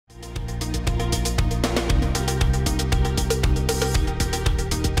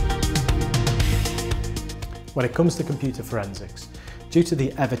When it comes to computer forensics, due to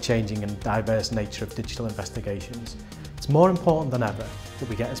the ever-changing and diverse nature of digital investigations, it's more important than ever that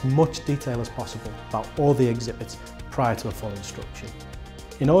we get as much detail as possible about all the exhibits prior to a full instruction.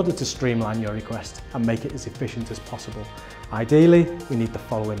 In order to streamline your request and make it as efficient as possible, ideally we need the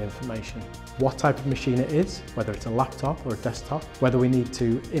following information: what type of machine it is, whether it's a laptop or a desktop, whether we need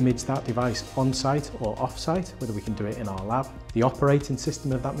to image that device on-site or off-site, whether we can do it in our lab, the operating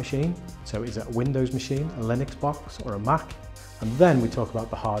system of that machine, so is it a Windows machine, a Linux box or a Mac, and then we talk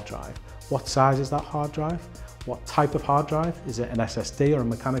about the hard drive. What size is that hard drive? What type of hard drive? Is it an SSD or a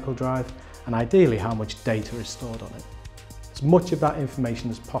mechanical drive? And ideally how much data is stored on it. As much of that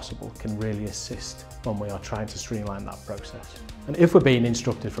information as possible can really assist when we are trying to streamline that process. And if we're being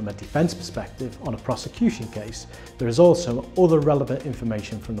instructed from a defence perspective on a prosecution case, there is also other relevant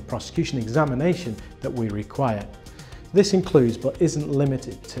information from the prosecution examination that we require. This includes, but isn't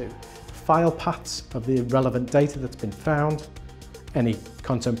limited to, file paths of the relevant data that's been found, any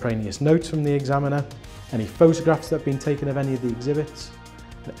contemporaneous notes from the examiner, any photographs that have been taken of any of the exhibits,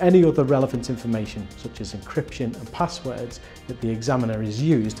 and any other relevant information such as encryption and passwords that the examiner has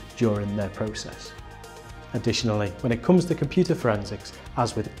used during their process. Additionally, when it comes to computer forensics,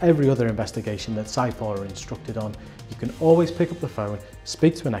 as with every other investigation that CYFOR are instructed on, you can always pick up the phone,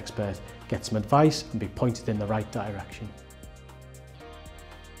 speak to an expert, get some advice and be pointed in the right direction.